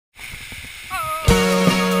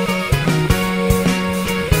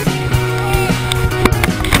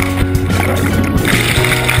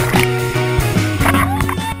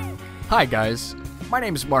Hi guys, my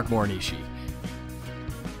name is Mark Morinishi,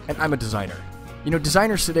 and I'm a designer. You know,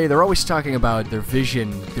 designers today, they're always talking about their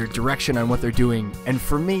vision, their direction on what they're doing, and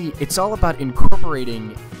for me, it's all about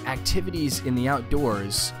incorporating activities in the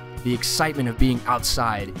outdoors, the excitement of being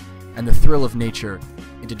outside, and the thrill of nature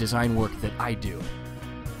into design work that I do.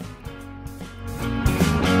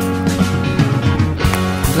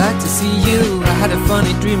 Glad to see you. I had a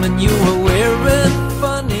funny dream and you were wearing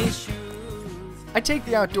funny shoes. I take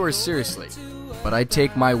the outdoors seriously, but I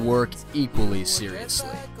take my work equally seriously.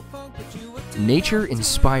 Nature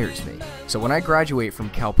inspires me, so when I graduate from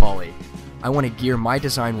Cal Poly, I want to gear my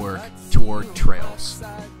design work toward trails.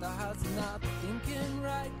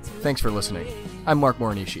 Thanks for listening. I'm Mark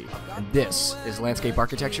Morinishi, and this is landscape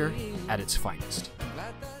architecture at its finest.